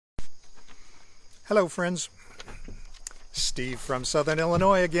Hello friends, Steve from Southern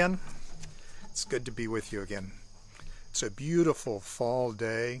Illinois again. It's good to be with you again. It's a beautiful fall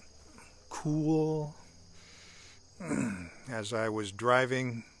day, cool. As I was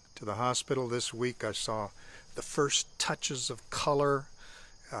driving to the hospital this week, I saw the first touches of color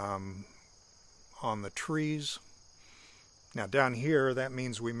on the trees. Now down here, that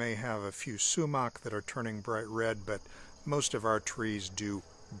means we may have a few sumac that are turning bright red, but most of our trees do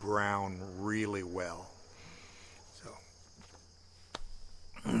brown really well. So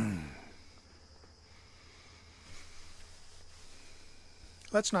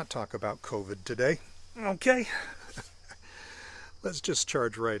let's not talk about COVID today, okay? Let's just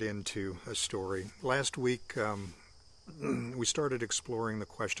charge right into a story. Last week we started exploring the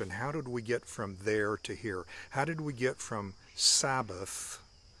question, how did we get from there to here? How did we get from Sabbath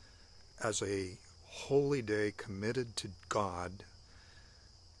as a holy day committed to God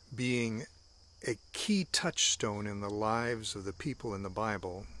being a key touchstone in the lives of the people in the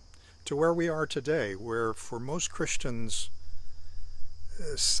Bible to where we are today, where for most Christians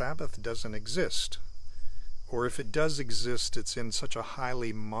Sabbath doesn't exist, or if it does exist, it's in such a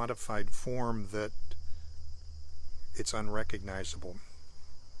highly modified form that it's unrecognizable.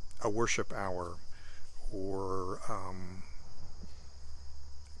 A worship hour, or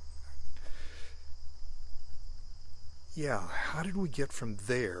how did we get from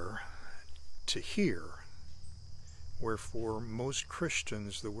there to here, where for most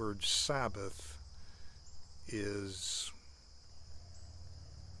Christians the word Sabbath is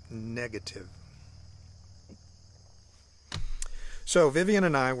negative? So Vivian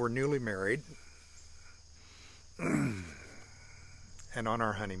and I were newly married and on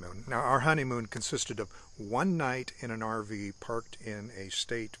our honeymoon. Now our honeymoon consisted of one night in an RV parked in a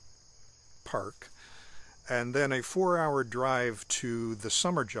state park, and then a 4-hour drive to the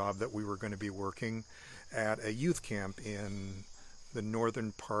summer job that we were going to be working at a youth camp in the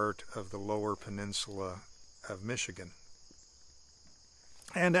northern part of the lower peninsula of Michigan.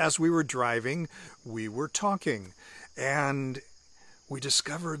 And as we were driving, we were talking, and we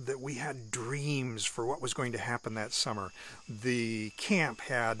discovered that we had dreams for what was going to happen that summer. The camp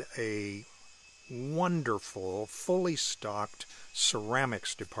had a wonderful, fully stocked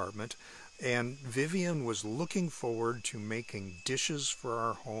ceramics department, and Vivian was looking forward to making dishes for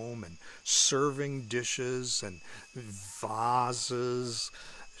our home and serving dishes and vases.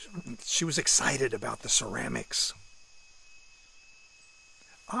 She was excited about the ceramics.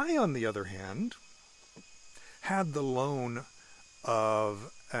 I, on the other hand, had the loan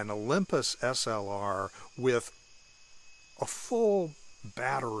of an Olympus SLR with a full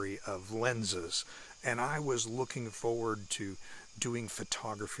battery of lenses, and I was looking forward to doing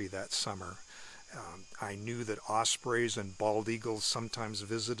photography that summer. I knew that ospreys and bald eagles sometimes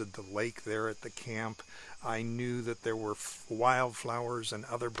visited the lake there at the camp. I knew that there were wildflowers and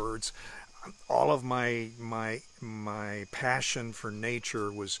other birds. All of my passion for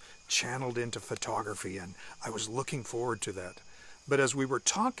nature was channeled into photography, and I was looking forward to that. But as we were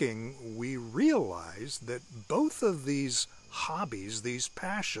talking, we realized that both of these hobbies, these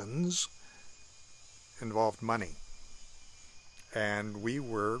passions, involved money. And we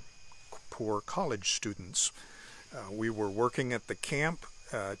were poor college students. We were working at the camp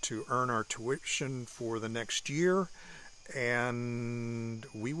to earn our tuition for the next year, and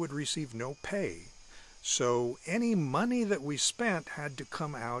we would receive no pay. So any money that we spent had to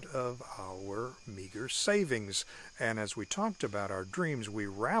come out of our meager savings. And as we talked about our dreams, we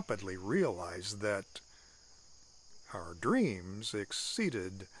rapidly realized that our dreams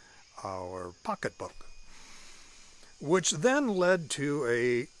exceeded our pocketbook, which then led to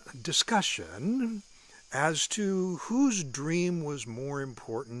a discussion as to whose dream was more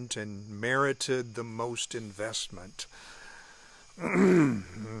important and merited the most investment.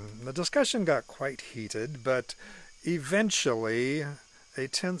 The discussion got quite heated, but eventually a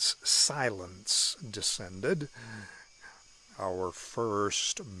tense silence descended. Our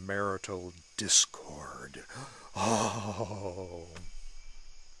first marital discord. Oh.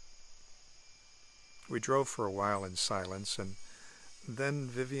 We drove for a while in silence, and then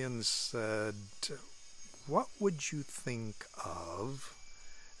Vivian said, "What would you think of?"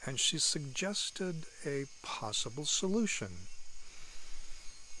 And she suggested a possible solution.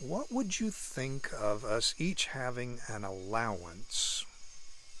 What would you think of us each having an allowance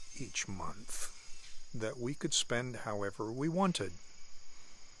each month that we could spend however we wanted?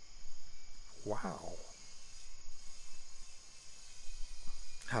 Wow.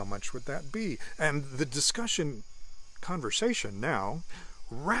 How much would that be? And the conversation now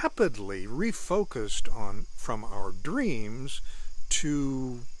rapidly refocused from our dreams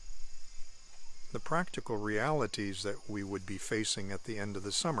to the practical realities that we would be facing at the end of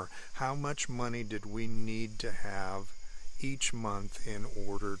the summer. How much money did we need to have each month in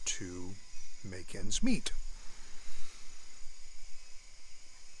order to make ends meet?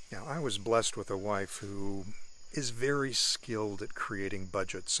 Now, I was blessed with a wife who is very skilled at creating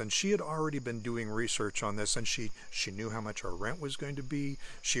budgets, and she had already been doing research on this, and she knew how much our rent was going to be.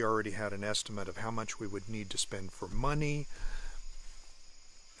 She already had an estimate of how much we would need to spend for money,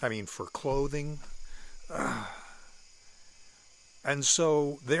 for clothing. And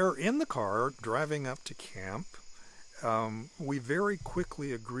so there in the car, driving up to camp, we very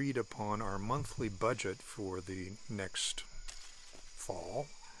quickly agreed upon our monthly budget for the next fall.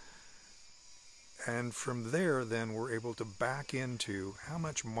 And from there, then, we're able to back into how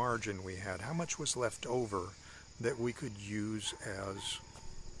much margin we had, how much was left over that we could use as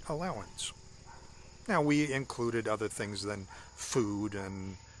allowance. Now, we included other things than food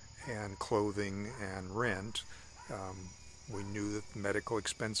and clothing and rent. We knew that medical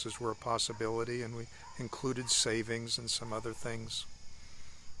expenses were a possibility, and we included savings and some other things.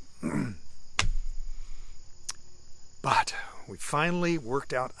 But we finally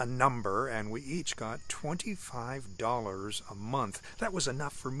worked out a number, and we each got $25 a month. That was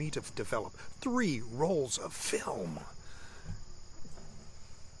enough for me to develop 3 rolls of film.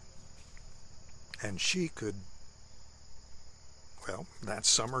 And she could, that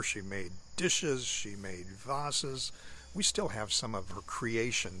summer she made dishes, she made vases. We still have some of her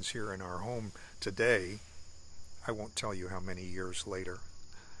creations here in our home today. I won't tell you how many years later.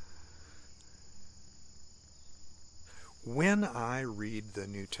 When I read the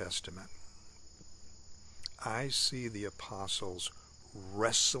New Testament, I see the apostles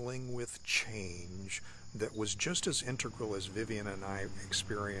wrestling with change that was just as integral as Vivian and I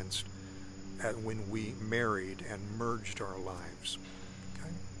experienced when we married and merged our lives. Okay?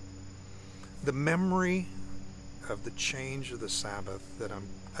 The memory of the change of the Sabbath that I'm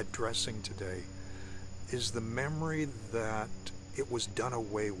addressing today is the memory that it was done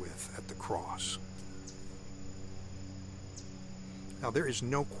away with at the cross. Now, there is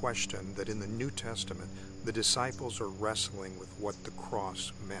no question that in the New Testament, the disciples are wrestling with what the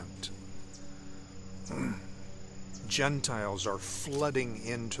cross meant. Gentiles are flooding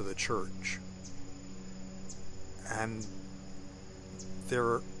into the church, and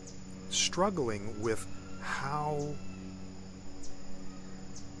they're struggling with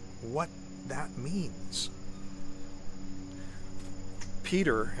what that means.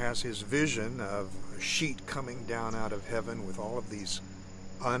 Peter has his vision of a sheet coming down out of heaven with all of these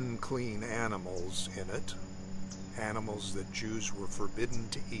unclean animals in it, animals that Jews were forbidden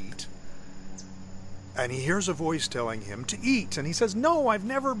to eat. And he hears a voice telling him to eat, and he says, "No, I've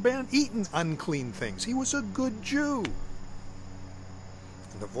never eaten unclean things." He was a good Jew.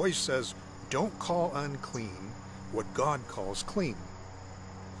 And the voice says, "Don't call unclean what God calls clean."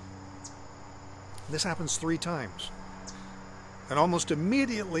 This happens 3 times. And almost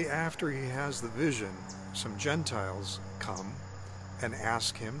immediately after he has the vision, some Gentiles come and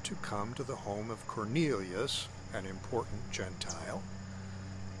ask him to come to the home of Cornelius, an important Gentile.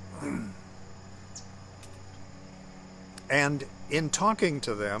 And in talking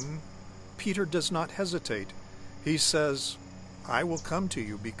to them, Peter does not hesitate. He says, "I will come to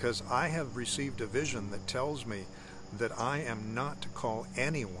you because I have received a vision that tells me that I am not to call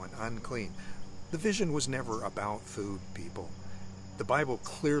anyone unclean." The vision was never about food, people. The Bible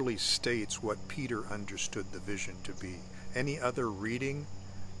clearly states what Peter understood the vision to be. Any other reading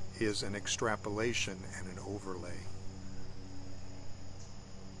is an extrapolation and an overlay.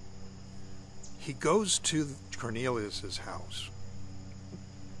 He goes to Cornelius' house,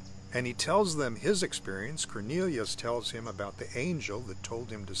 and he tells them his experience. Cornelius tells him about the angel that told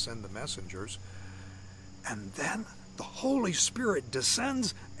him to send the messengers. And then the Holy Spirit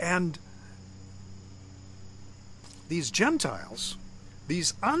descends, and these Gentiles,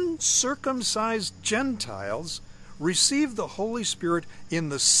 these uncircumcised Gentiles, receive the Holy Spirit in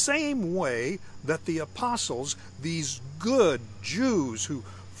the same way that the apostles, these good Jews who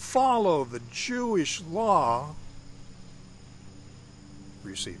follow the Jewish law,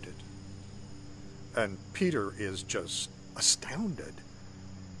 received it. And Peter is just astounded.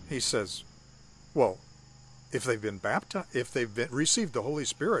 He says, "Well, if they've been baptized, received the Holy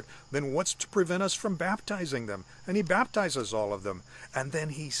Spirit, then what's to prevent us from baptizing them?" And he baptizes all of them. And then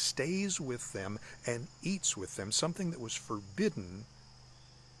he stays with them and eats with them, something that was forbidden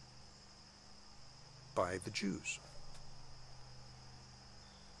by the Jews.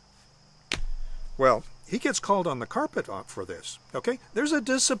 Well, he gets called on the carpet for this, okay? There's a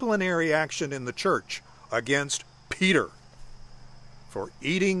disciplinary action in the church against Peter for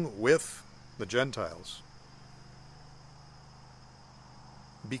eating with the Gentiles.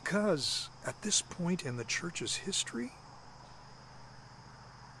 Because at this point in the church's history,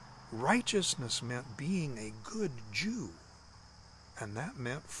 righteousness meant being a good Jew. And that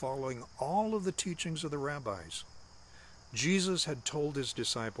meant following all of the teachings of the rabbis. Jesus had told his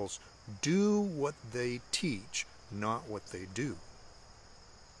disciples, do what they teach, not what they do.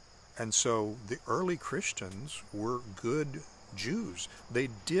 And so the early Christians were good Jews. They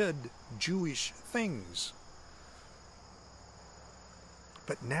did Jewish things.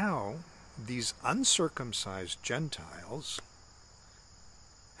 But now, these uncircumcised Gentiles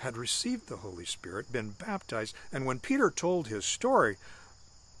had received the Holy Spirit, been baptized, and when Peter told his story,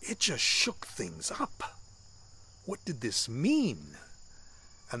 it just shook things up. What did this mean?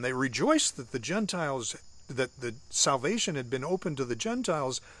 And they rejoiced that the Gentiles, that the salvation had been opened to the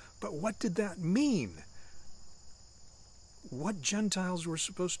Gentiles, but what did that mean? What Gentiles were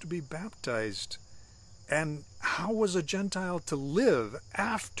supposed to be baptized? And how was a Gentile to live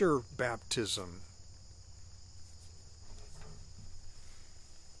after baptism?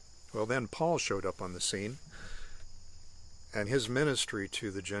 Well, then Paul showed up on the scene, and his ministry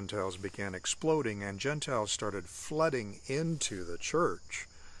to the Gentiles began exploding, and Gentiles started flooding into the church.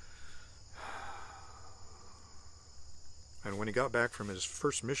 And when he got back from his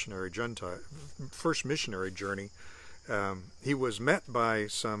first missionary journey, he was met by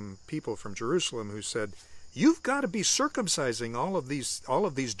some people from Jerusalem who said, "You've got to be circumcising all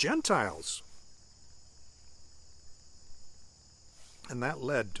of these Gentiles." And that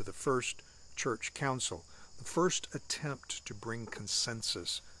led to the first church council, the first attempt to bring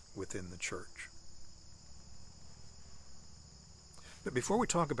consensus within the church. But before we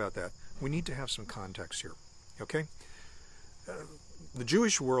talk about that, we need to have some context here, okay? The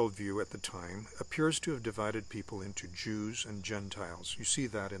Jewish worldview at the time appears to have divided people into Jews and Gentiles. You see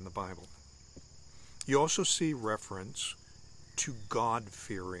that in the Bible. You also see reference to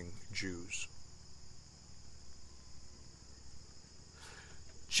God-fearing Jews.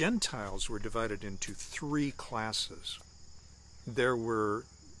 Gentiles were divided into three classes. There were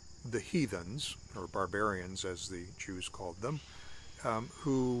the heathens, or barbarians as the Jews called them,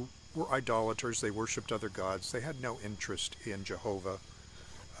 who were idolaters. They worshipped other gods. They had no interest in Jehovah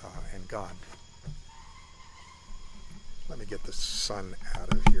and God. Let me get the sun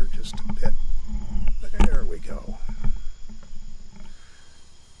out of here just a bit. There we go.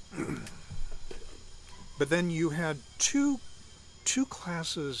 But then you had two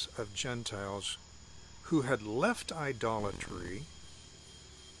classes of Gentiles who had left idolatry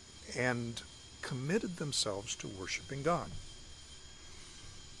and committed themselves to worshiping God.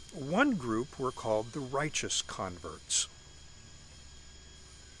 One group were called the righteous converts.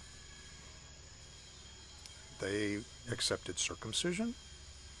 They accepted circumcision.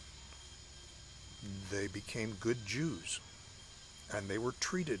 They became good Jews, and they were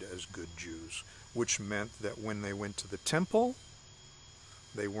treated as good Jews, which meant that when they went to the temple,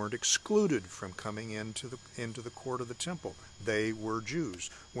 they weren't excluded from coming into the court of the temple. They were Jews.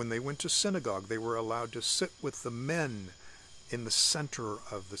 When they went to synagogue, they were allowed to sit with the men in the center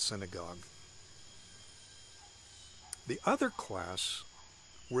of the synagogue. The other class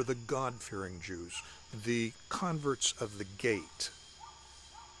were the God-fearing Jews, the converts of the gate.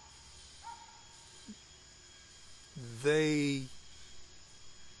 They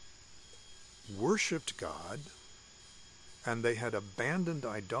worshipped God, and they had abandoned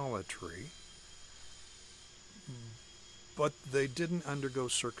idolatry, but they didn't undergo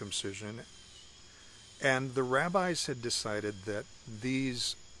circumcision. And the rabbis had decided that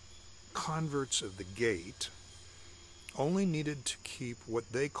these converts of the gate only needed to keep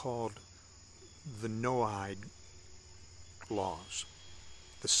what they called the Noahide laws,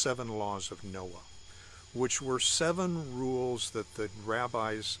 the 7 laws of Noah, which were 7 rules that the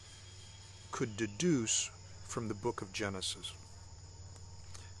rabbis could deduce from the book of Genesis.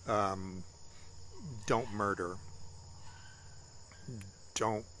 Don't murder.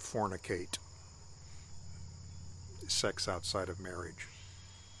 Don't fornicate. Sex outside of marriage.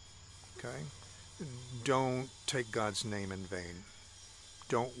 Okay? Don't take God's name in vain.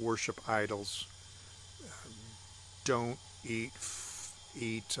 Don't worship idols. Don't eat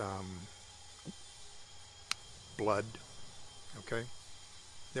blood. Okay?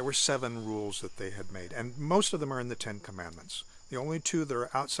 There were 7 rules that they had made, and most of them are in the 10 Commandments. The only 2 that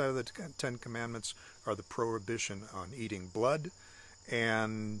are outside of the 10 Commandments are the prohibition on eating blood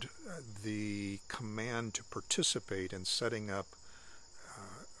and the command to participate in setting up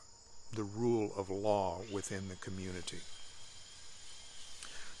the rule of law within the community.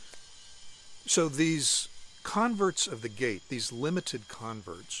 So these Converts of the gate, these limited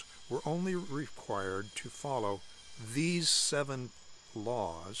converts, were only required to follow these 7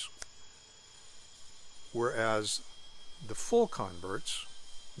 laws, whereas the full converts,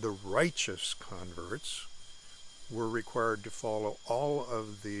 the righteous converts, were required to follow all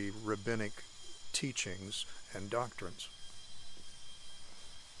of the rabbinic teachings and doctrines.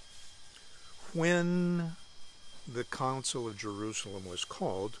 When the Council of Jerusalem was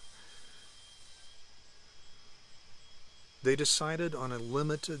called, they decided on a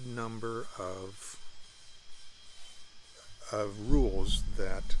limited number of rules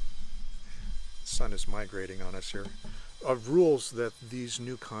that, the sun is migrating on us here, of rules that these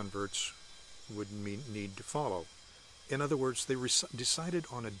new converts would need to follow. In other words, they decided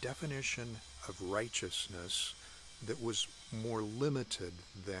on a definition of righteousness that was more limited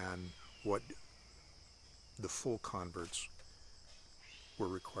than what the full converts were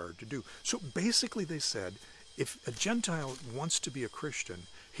required to do. So basically they said, if a Gentile wants to be a Christian,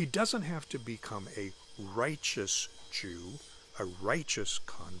 he doesn't have to become a righteous Jew, a righteous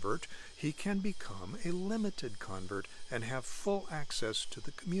convert. He can become a limited convert and have full access to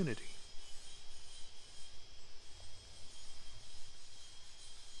the community.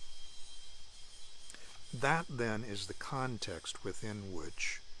 That then is the context within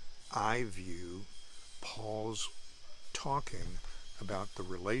which I view Paul's talking about the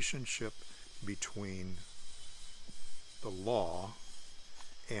relationship between the law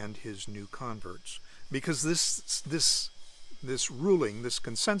and his new converts. Because this ruling, this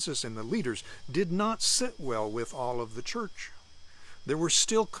consensus in the leaders, did not sit well with all of the church. There were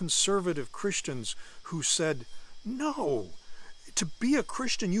still conservative Christians who said, no, to be a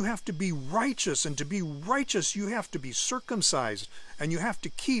Christian you have to be righteous, and to be righteous you have to be circumcised, and you have to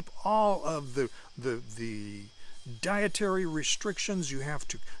keep all of the dietary restrictions, you have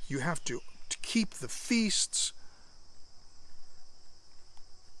to keep the feasts.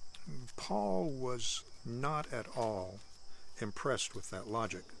 Paul was not at all impressed with that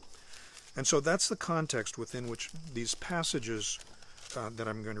logic. And so that's the context within which these passages that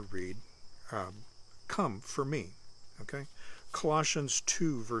I'm going to read come for me. Okay? Colossians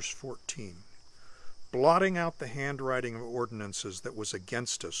 2, verse 14. Blotting out the handwriting of ordinances that was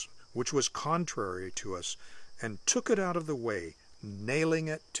against us, which was contrary to us, and took it out of the way, nailing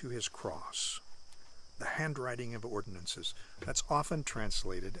it to his cross. The handwriting of ordinances. That's often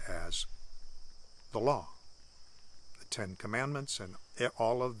translated as the law, the 10 Commandments, and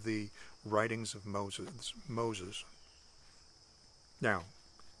all of the writings of Moses. Now,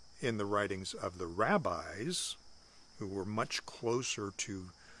 in the writings of the rabbis, who were much closer to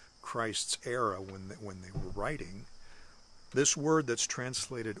Christ's era when they were writing, this word that's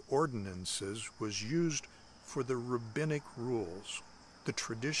translated ordinances was used for the rabbinic rules, the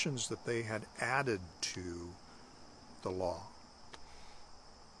traditions that they had added to the law.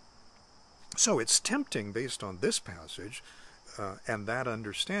 So it's tempting, based on this passage and that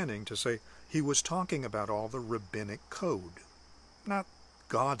understanding, to say he was talking about all the rabbinic code, not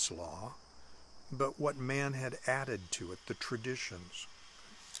God's law, but what man had added to it, the traditions.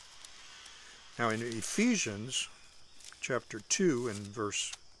 Now in Ephesians chapter 2 and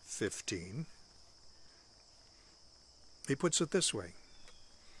verse 15, he puts it this way: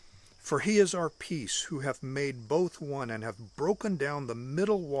 For he is our peace, who hath made both one, and hath broken down the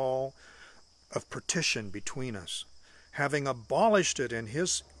middle wall of partition between us, having abolished in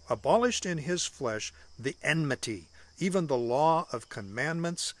his flesh the enmity, even the law of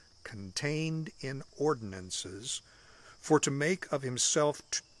commandments contained in ordinances, for to make of himself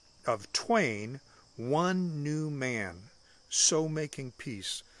of twain one new man, so making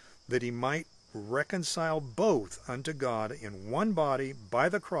peace, that he might reconcile both unto God in one body by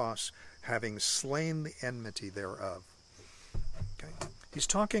the cross, having slain the enmity thereof. Okay. He's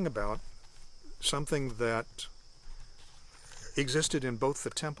talking about something that existed in both the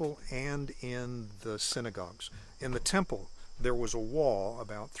temple and in the synagogues. In the temple, there was a wall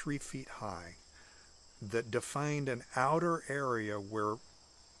about 3 feet high that defined an outer area where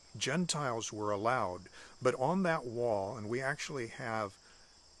Gentiles were allowed. But on that wall, and we actually have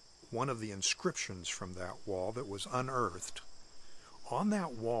one of the inscriptions from that wall that was unearthed, on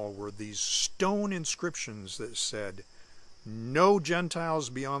that wall were these stone inscriptions that said, "No Gentiles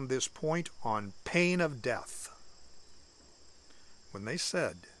beyond this point on pain of death." When they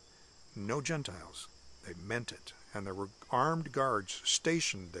said no Gentiles, they meant it. And there were armed guards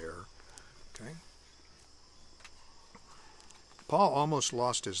stationed there. Okay? Paul almost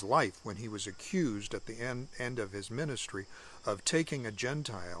lost his life when he was accused at the end of his ministry of taking a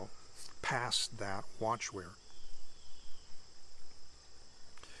Gentile past that watchware.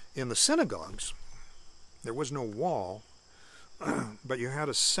 In the synagogues, There was no wall, but you had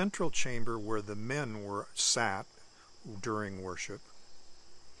a central chamber where the men sat during worship.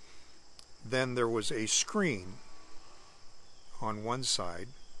 Then there was a screen on one side.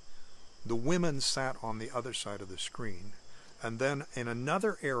 The women sat on the other side of the screen. And then in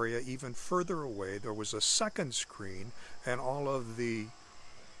another area, even further away, there was a second screen, and all of the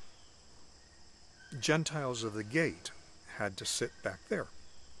Gentiles of the gate had to sit back there.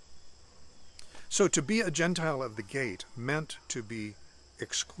 So to be a Gentile of the gate meant to be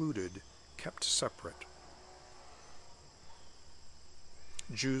excluded, kept separate.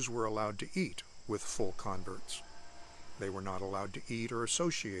 Jews were allowed to eat with full converts. They were not allowed to eat or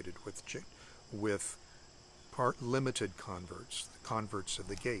associated with limited converts, the converts of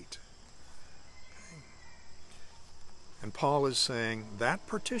the gate. Okay. And Paul is saying that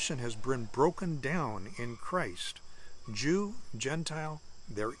partition has been broken down in Christ. Jew, Gentile,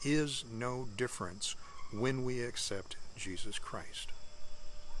 there is no difference when we accept Jesus Christ.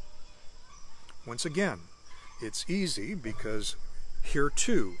 Once again, it's easy because here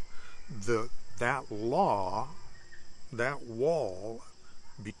too, that law, that wall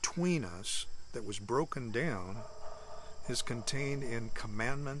between us that was broken down is contained in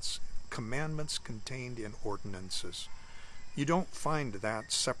commandments contained in ordinances. You don't find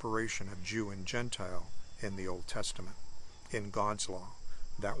that separation of Jew and Gentile in the Old Testament, in God's law.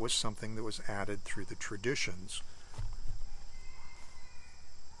 That was something that was added through the traditions.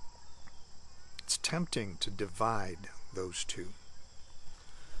 It's tempting to divide those two.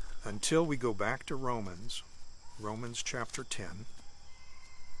 Until we go back to Romans chapter 10.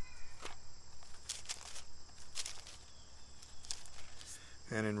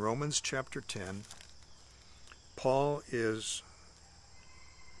 And in Romans chapter 10, Paul is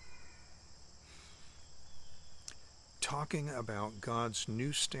talking about God's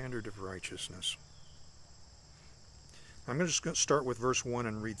new standard of righteousness. I'm just going to start with verse 1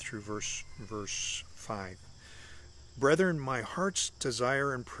 and read through verse 5. Brethren, my heart's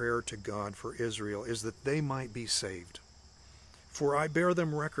desire and prayer to God for Israel is that they might be saved. For I bear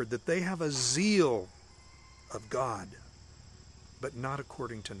them record that they have a zeal of God, but not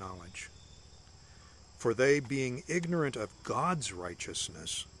according to knowledge. For they, being ignorant of God's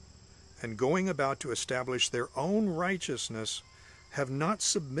righteousness, and going about to establish their own righteousness, have not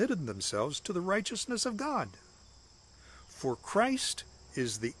submitted themselves to the righteousness of God. For Christ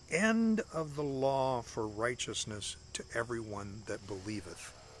is the end of the law for righteousness to everyone that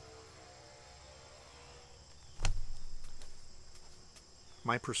believeth.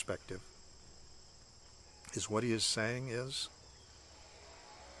 My perspective is what he is saying is,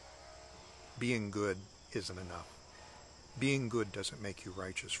 being good isn't enough. Being good doesn't make you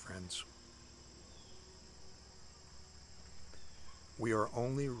righteous, friends. We are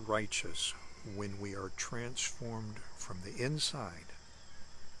only righteous when we are transformed from the inside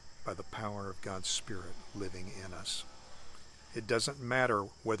by the power of God's Spirit living in us. It doesn't matter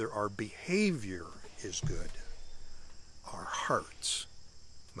whether our behavior is good. Our hearts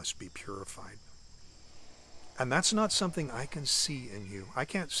must be purified. And that's not something I can see in you. I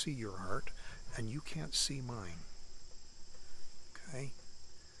can't see your heart, and you can't see mine. Okay?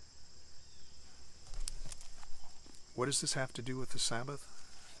 What does this have to do with the Sabbath?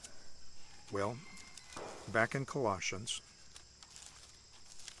 Well, back in Colossians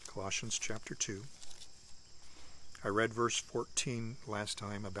chapter 2, I read verse 14 last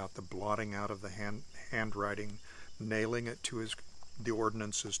time about the blotting out of the handwriting, nailing it to the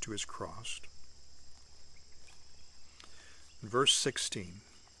ordinances to his cross. Verse 16,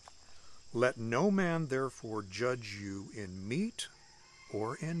 let no man therefore judge you in meat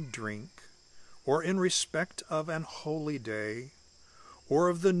or in drink, or in respect of an holy day, or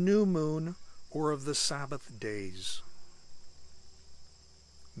of the new moon, or of the Sabbath days.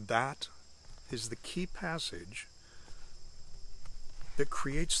 That is the key passage that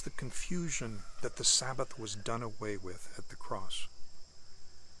creates the confusion that the Sabbath was done away with at the cross.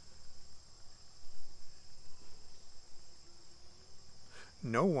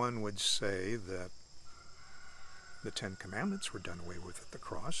 No one would say that the Ten Commandments were done away with at the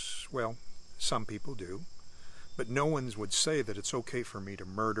cross. Well, some people do. But no one would say that it's okay for me to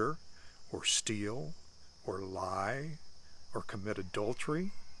murder, or steal, or lie, or commit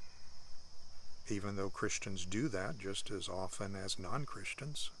adultery, even though Christians do that just as often as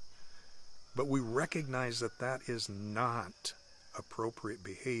non-Christians. But we recognize that that is not appropriate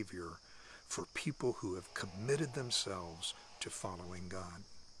behavior for people who have committed themselves to following God.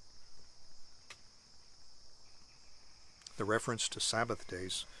 The reference to Sabbath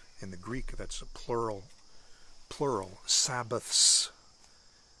days in the Greek, that's a plural, Sabbaths.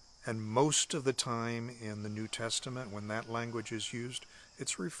 And most of the time in the New Testament, when that language is used,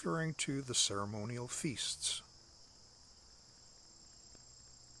 it's referring to the ceremonial feasts.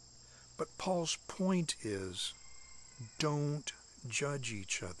 But Paul's point is, don't judge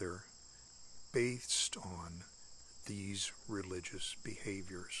each other based on these religious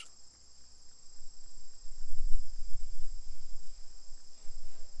behaviors.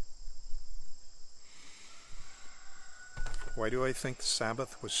 Why do I think the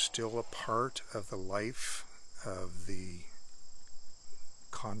Sabbath was still a part of the life of the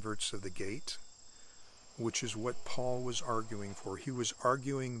converts of the gate? Which is what Paul was arguing for. He was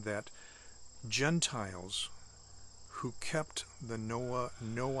arguing that Gentiles who kept the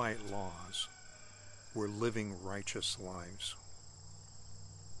Noahite laws were living righteous lives.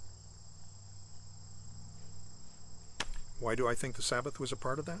 Why do I think the Sabbath was a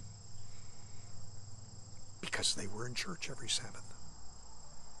part of that? Because they were in church every Sabbath.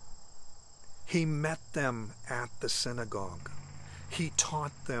 He met them at the synagogue. He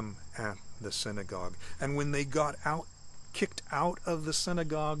taught them at the synagogue. And when they got kicked out of the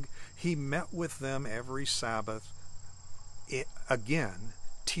synagogue, he met with them every Sabbath, again,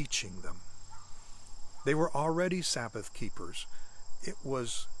 teaching them. They were already Sabbath keepers. It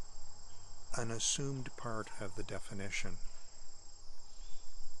was an assumed part of the definition.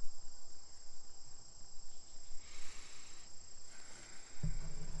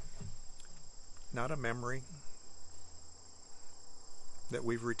 Not a memory that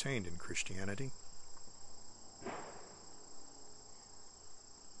we've retained in Christianity.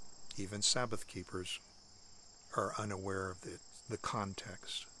 Even Sabbath keepers are unaware of the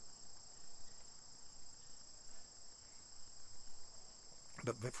context.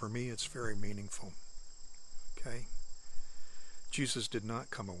 But for me, it's very meaningful. Okay? Jesus did not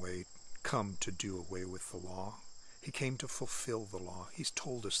come to do away with the law. He came to fulfill the law. He's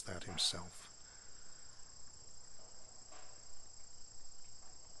told us that himself.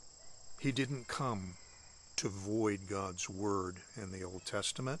 He didn't come to void God's word in the Old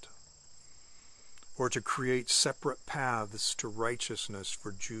Testament, or to create separate paths to righteousness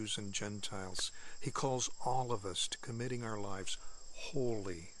for Jews and Gentiles. He calls all of us to committing our lives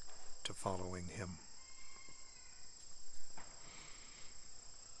wholly to following him.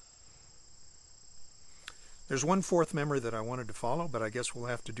 There's one fourth memory that I wanted to follow, but I guess we'll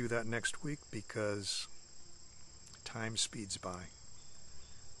have to do that next week because time speeds by.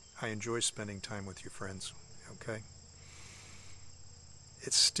 I enjoy spending time with you, friends, okay?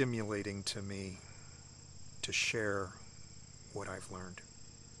 It's stimulating to me to share what I've learned.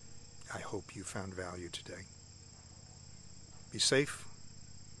 I hope you found value today. Be safe,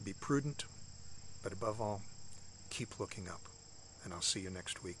 be prudent, but above all, keep looking up, and I'll see you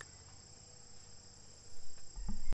next week.